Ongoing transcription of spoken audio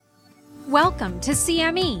Welcome to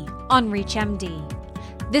CME on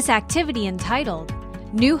ReachMD. This activity entitled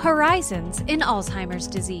New Horizons in Alzheimer's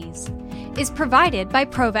Disease is provided by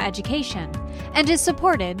Prova Education and is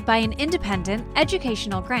supported by an independent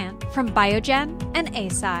educational grant from Biogen and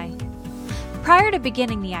ASI. Prior to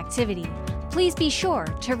beginning the activity, please be sure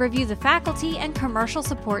to review the faculty and commercial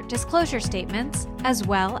support disclosure statements as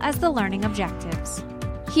well as the learning objectives.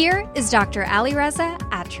 Here is Dr. Alireza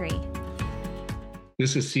Atri.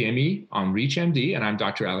 This is CME on ReachMD, and I'm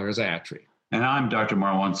Dr. Alireza Atri. And I'm Dr.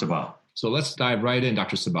 Marwan Sabah. So let's dive right in,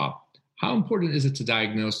 Dr. Sabah. How important is it to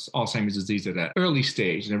diagnose Alzheimer's disease at an early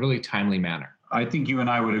stage in a really timely manner? I think you and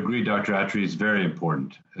I would agree, Dr. Atri, is very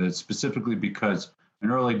important, specifically because an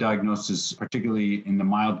early diagnosis, particularly in the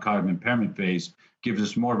mild cognitive impairment phase, gives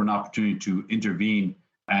us more of an opportunity to intervene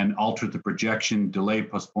and alter the projection, delay,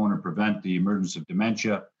 postpone, or prevent the emergence of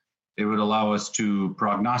dementia. It would allow us to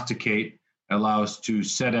prognosticate, allow us to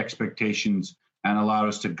set expectations, and allow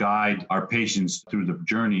us to guide our patients through the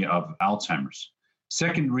journey of Alzheimer's.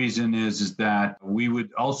 Second reason is that we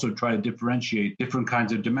would also try to differentiate different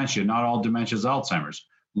kinds of dementia. Not all dementia is Alzheimer's.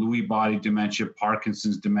 Lewy body dementia,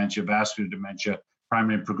 Parkinson's dementia, vascular dementia,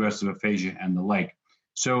 primary progressive aphasia, and the like.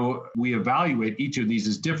 So we evaluate each of these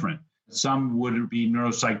as different. Some would be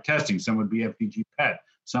neuropsych testing, some would be FDG PET,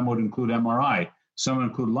 some would include MRI, some would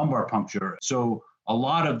include lumbar puncture. So a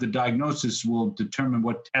lot of the diagnosis will determine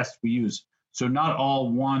what tests we use. So not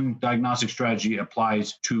all one diagnostic strategy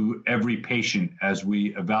applies to every patient as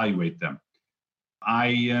we evaluate them. I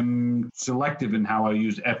am selective in how I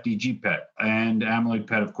use FDG PET and amyloid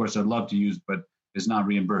PET, of course, I'd love to use, but is not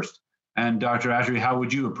reimbursed. And Dr. Atri, how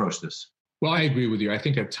would you approach this? Well, I agree with you. I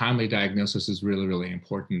think a timely diagnosis is really, really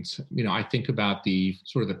important. I think about the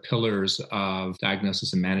pillars of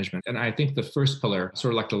diagnosis and management. And I think the first pillar,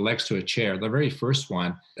 sort of like the legs to a chair, the very first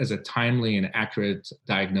one is a timely and accurate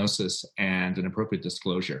diagnosis and an appropriate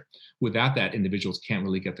disclosure. Without that, individuals can't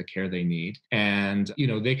really get the care they need. And,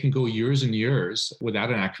 they can go years and years without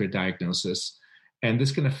an accurate diagnosis. And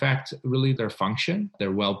this can affect really their function,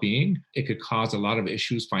 their well-being. It could cause a lot of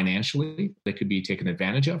issues financially. They could be taken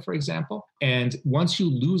advantage of, for example. And once you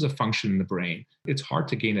lose a function in the brain, it's hard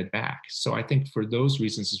to gain it back. So I think for those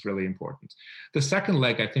reasons, it's really important. The second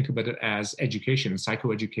leg, I think about it as education,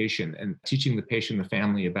 psychoeducation, and teaching the patient and the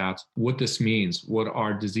family about what this means. What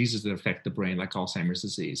are diseases that affect the brain, like Alzheimer's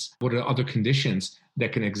disease? What are other conditions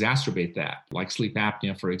that can exacerbate that, like sleep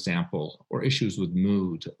apnea, for example, or issues with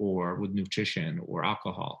mood or with nutrition or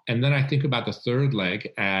alcohol. And then I think about the third leg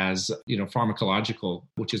as, pharmacological,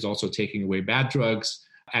 which is also taking away bad drugs,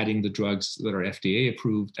 adding the drugs that are FDA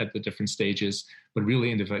approved at the different stages, but really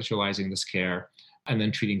individualizing this care, and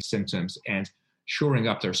then treating symptoms and shoring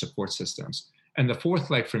up their support systems. And the fourth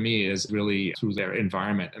leg for me is really through their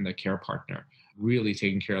environment and their care partner, really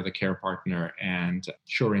taking care of the care partner and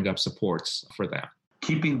shoring up supports for them.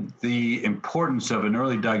 Keeping the importance of an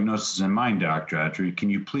early diagnosis in mind, Dr. Atri, can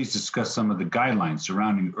you please discuss some of the guidelines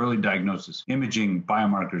surrounding early diagnosis, imaging,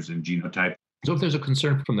 biomarkers, and genotype? So if there's a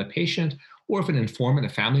concern from the patient, or if an informant, a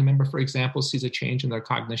family member, for example, sees a change in their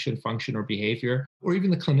cognition, function, or behavior, or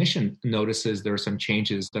even the clinician notices there are some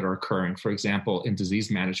changes that are occurring, for example, in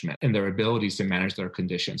disease management and their abilities to manage their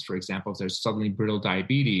conditions. For example, if there's suddenly brittle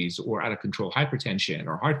diabetes or out of control hypertension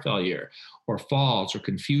or heart failure or falls or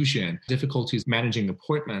confusion, difficulties managing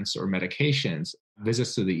appointments or medications,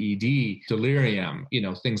 visits to the ED, delirium,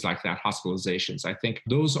 things like that, hospitalizations. I think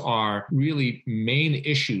those are really main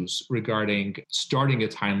issues regarding starting a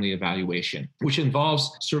timely evaluation, which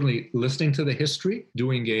involves certainly listening to the history,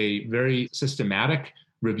 doing a very systematic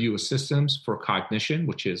review of systems for cognition,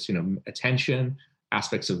 which is, attention,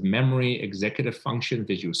 aspects of memory, executive function,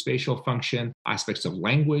 visuospatial function, aspects of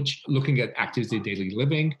language, looking at activities of daily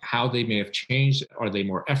living, how they may have changed. Are they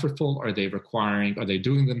more effortful? Are they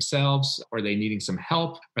doing themselves? Are they needing some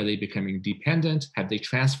help? Are they becoming dependent? Have they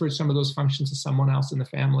transferred some of those functions to someone else in the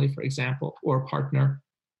family, for example, or a partner?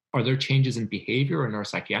 Are there changes in behavior and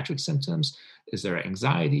neuropsychiatric symptoms? Is there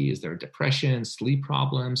anxiety? Is there depression, sleep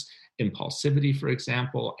problems, impulsivity, for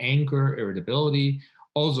example, anger, irritability?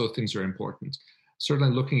 All of those things are important.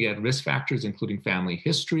 Certainly looking at risk factors, including family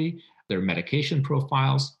history, their medication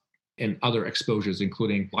profiles, and other exposures,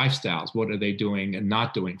 including lifestyles. What are they doing and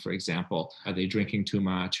not doing, for example? Are they drinking too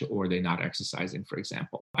much or are they not exercising, for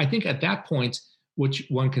example? I think at that point, what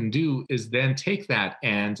one can do is then take that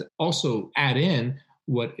and also add in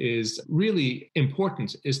what is really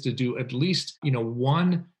important is to do at least,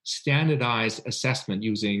 one standardized assessment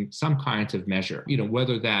using some kind of measure,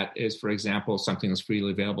 whether that is, for example, something that's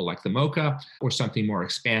freely available like the MOCA or something more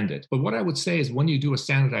expanded. But what I would say is when you do a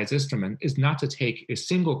standardized instrument is not to take a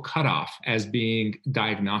single cutoff as being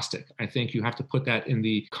diagnostic. I think you have to put that in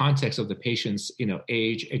the context of the patient's,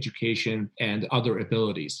 age, education, and other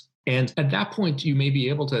abilities. And at that point, you may be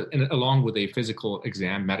able to, and along with a physical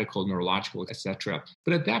exam, medical, neurological, etc.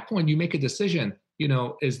 But at that point, you make a decision,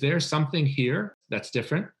 is there something here that's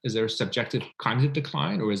different? Is there a subjective cognitive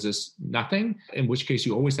decline, or is this nothing? In which case,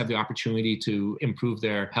 you always have the opportunity to improve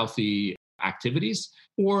their healthy activities.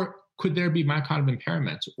 Or could there be mild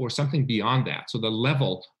impairment or something beyond that? So the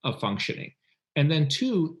level of functioning. And then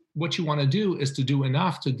two, what you want to do is to do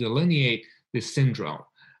enough to delineate the syndrome.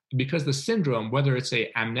 Because the syndrome, whether it's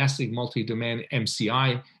a amnestic multi-domain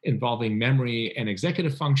MCI involving memory and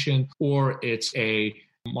executive function, or it's a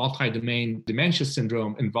multi-domain dementia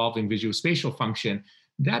syndrome involving visuospatial function,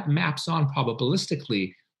 that maps on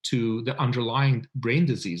probabilistically to the underlying brain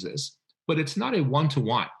diseases, but it's not a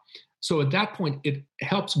one-to-one. So at that point, it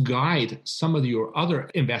helps guide some of your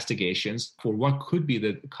other investigations for what could be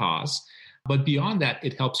the cause. But beyond that,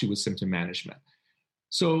 it helps you with symptom management.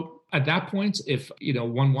 So at that point, if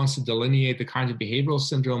one wants to delineate the kind of behavioral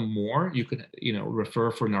syndrome more, you could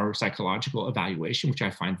refer for neuropsychological evaluation, which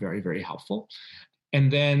I find very, very helpful.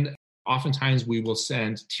 And then oftentimes we will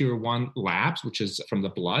send tier 1 labs, which is from the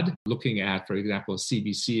blood, looking at, for example,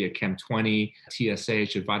 CBC, a Chem20,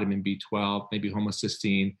 TSH, a vitamin B12, maybe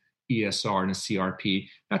homocysteine, ESR, and a CRP.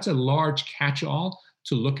 That's a large catch-all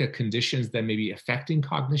to look at conditions that may be affecting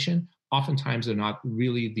cognition. Oftentimes, they're not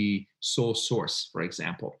really the sole source, for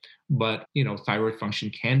example. But, thyroid function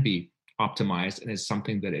can be optimized and is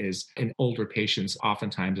something that is in older patients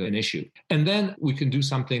oftentimes an issue. And then we can do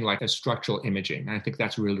something like a structural imaging. And I think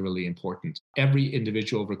that's really, really important. Every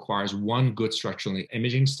individual requires one good structural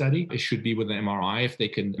imaging study. It should be with an MRI if they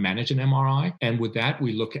can manage an MRI. And with that,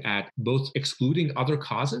 we look at both excluding other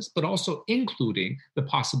causes, but also including the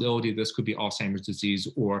possibility this could be Alzheimer's disease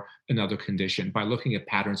or another condition by looking at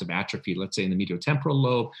patterns of atrophy, let's say in the mediotemporal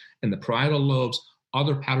lobe and the parietal lobes,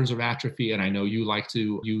 other patterns of atrophy, and I know you like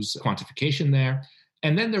to use quantification there.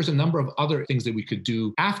 And then there's a number of other things that we could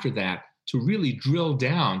do after that to really drill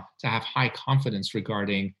down to have high confidence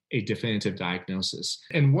regarding a definitive diagnosis.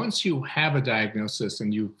 And once you have a diagnosis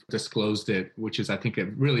and you've disclosed it, which is, I think, a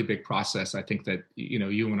really big process, I think that,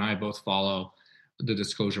 you and I both follow the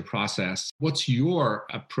disclosure process. What's your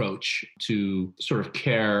approach to sort of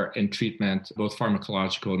care and treatment, both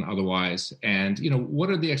pharmacological and otherwise? And,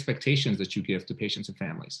 what are the expectations that you give to patients and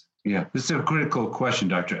families? Yeah, this is a critical question,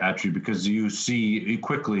 Dr. Attree, because you see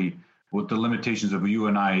quickly what the limitations of you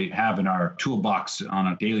and I have in our toolbox on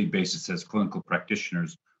a daily basis as clinical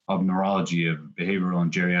practitioners of neurology, of behavioral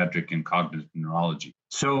and geriatric and cognitive neurology.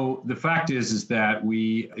 So the fact is that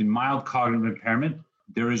in mild cognitive impairment,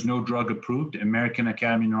 there is no drug approved. American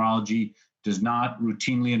Academy of Neurology does not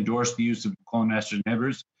routinely endorse the use of cholinesterase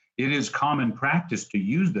inhibitors. It is common practice to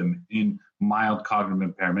use them in mild cognitive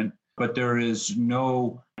impairment, but there is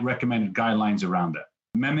no recommended guidelines around that.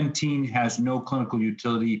 Memantine has no clinical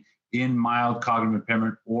utility in mild cognitive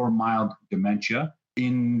impairment or mild dementia.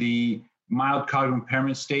 In the mild cognitive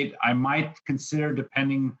impairment state, I might consider,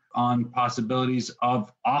 depending on possibilities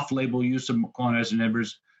of off-label use of cholinesterase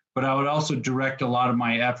inhibitors, but I would also direct a lot of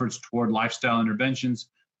my efforts toward lifestyle interventions,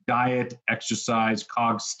 diet, exercise,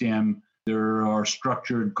 COG-STIM. There are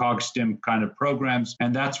structured COG-STIM kind of programs.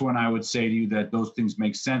 And that's when I would say to you that those things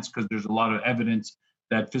make sense because there's a lot of evidence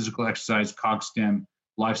that physical exercise, COG-STIM,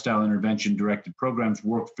 lifestyle intervention directed programs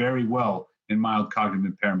work very well in mild cognitive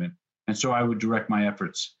impairment. And so I would direct my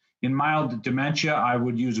efforts. In mild dementia, I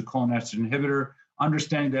would use a cholinesterase inhibitor,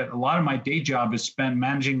 understanding that a lot of my day job is spent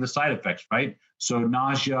managing the side effects, right? So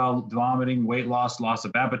nausea, vomiting, weight loss, loss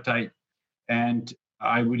of appetite. And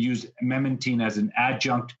I would use memantine as an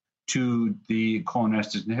adjunct to the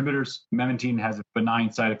cholinesterase inhibitors. Memantine has a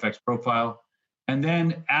benign side effects profile. And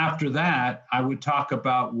then after that, I would talk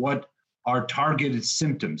about what are targeted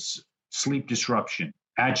symptoms: sleep disruption,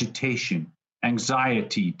 agitation,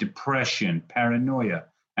 anxiety, depression, paranoia.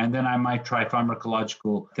 And then I might try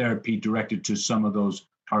pharmacological therapy directed to some of those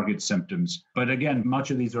target symptoms. But again, much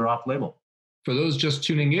of these are off-label. For those just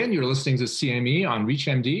tuning in, you're listening to CME on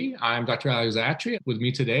ReachMD. I'm Dr. Alex Attree. With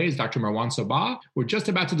me today is Dr. Marwan Sabbagh. We're just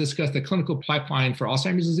about to discuss the clinical pipeline for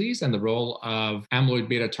Alzheimer's disease and the role of amyloid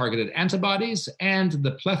beta targeted antibodies and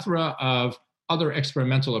the plethora of other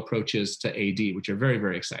experimental approaches to AD, which are very,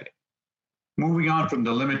 very exciting. Moving on from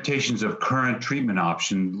the limitations of current treatment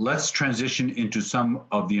options, let's transition into some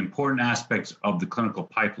of the important aspects of the clinical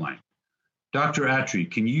pipeline. Dr.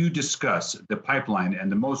 Attree, can you discuss the pipeline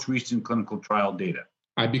and the most recent clinical trial data?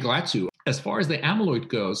 I'd be glad to. As far as the amyloid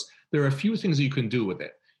goes, there are a few things you can do with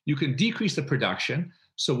it. You can decrease the production.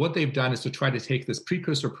 So what they've done is to try to take this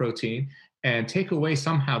precursor protein and take away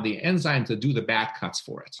somehow the enzyme to do the bad cuts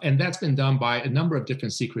for it. And that's been done by a number of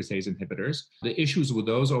different secretase inhibitors. The issues with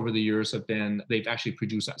those over the years have been they've actually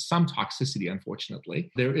produced some toxicity,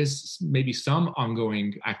 unfortunately. There is maybe some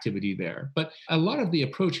ongoing activity there, but a lot of the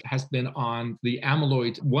approach has been on the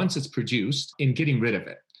amyloid once it's produced in getting rid of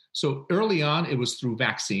it. So early on, it was through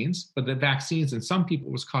vaccines, but the vaccines in some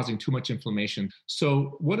people was causing too much inflammation.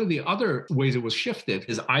 So one of the other ways it was shifted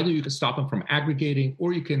is either you can stop them from aggregating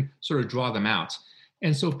or you can sort of draw them out.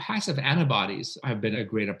 And so passive antibodies have been a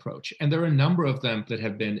great approach. And there are a number of them that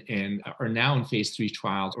have been are now in phase 3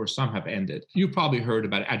 trials, or some have ended. You probably heard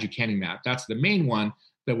about aducanumab. That's the main one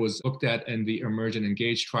that was looked at in the EMERGE and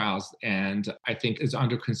ENGAGE trials, and I think is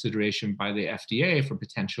under consideration by the FDA for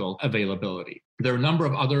potential availability. There are a number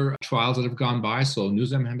of other trials that have gone by. So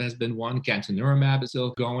Nuzumab has been one, gantenerumab is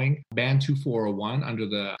still going. BAN2401 under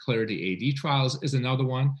the Clarity AD trials is another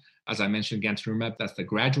one. As I mentioned, gantenerumab, that's the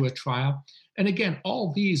GRADUATE trial. And again,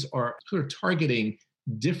 all these are sort of targeting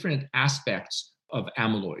different aspects of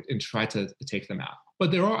amyloid and try to take them out.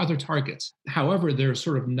 But there are other targets. However, they're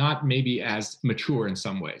sort of not maybe as mature in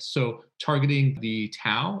some ways. So targeting the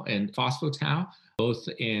tau and phospho-tau, both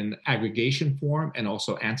in aggregation form and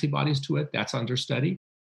also antibodies to it, that's under study.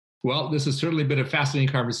 Well, this has certainly been a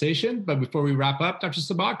fascinating conversation. But before we wrap up, Dr.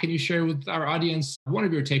 Sabbagh, can you share with our audience one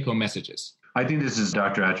of your take-home messages? I think this is,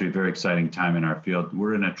 Dr. Attree, a very exciting time in our field.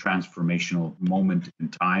 We're in a transformational moment in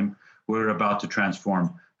time. We're about to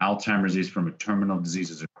transform Alzheimer's disease from a terminal disease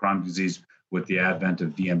as a chronic disease with the advent of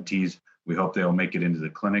DMTs. We hope they'll make it into the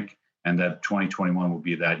clinic and that 2021 will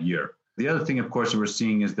be that year. The other thing, of course, that we're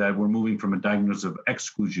seeing is that we're moving from a diagnosis of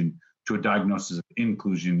exclusion to a diagnosis of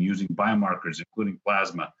inclusion using biomarkers, including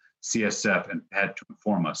plasma, CSF, and PET to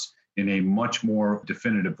inform us in a much more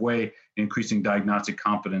definitive way, increasing diagnostic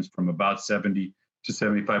confidence from about 70 to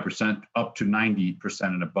 75% up to 90%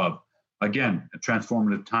 and above. Again, a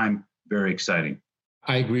transformative time, very exciting.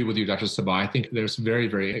 I agree with you, Dr. Sabbagh. I think there's very,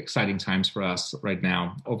 very exciting times for us right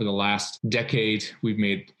now. Over the last decade, we've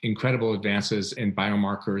made incredible advances in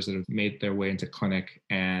biomarkers that have made their way into clinic.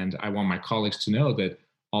 And I want my colleagues to know that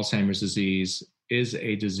Alzheimer's disease is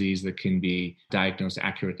a disease that can be diagnosed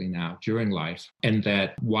accurately now during life. And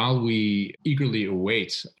that while we eagerly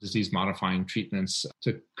await disease-modifying treatments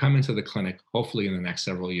to come into the clinic, hopefully in the next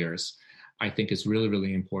several years, I think it's really,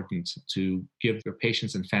 really important to give their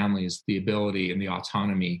patients and families the ability and the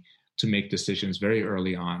autonomy to make decisions very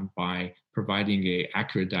early on by providing an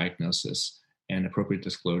accurate diagnosis and appropriate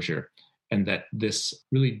disclosure. And that this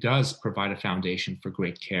really does provide a foundation for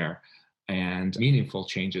great care and meaningful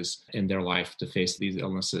changes in their life to face these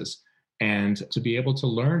illnesses and to be able to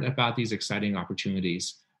learn about these exciting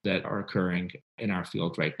opportunities that are occurring in our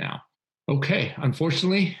field right now. Okay,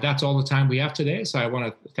 unfortunately, that's all the time we have today. So I want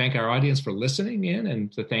to thank our audience for listening in and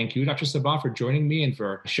to thank you, Dr. Sabbagh, for joining me and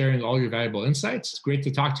for sharing all your valuable insights. It's great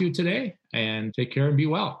to talk to you today, and take care and be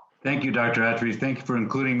well. Thank you, Dr. Attree. Thank you for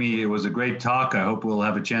including me. It was a great talk. I hope we'll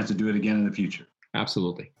have a chance to do it again in the future.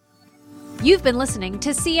 Absolutely. You've been listening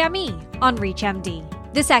to CME on ReachMD.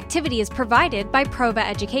 This activity is provided by Prova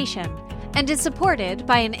Education and is supported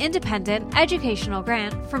by an independent educational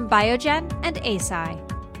grant from Biogen and ASI.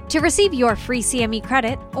 To receive your free CME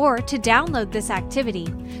credit or to download this activity,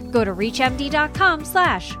 go to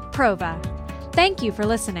reachmd.com/prova. Thank you for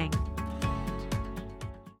listening.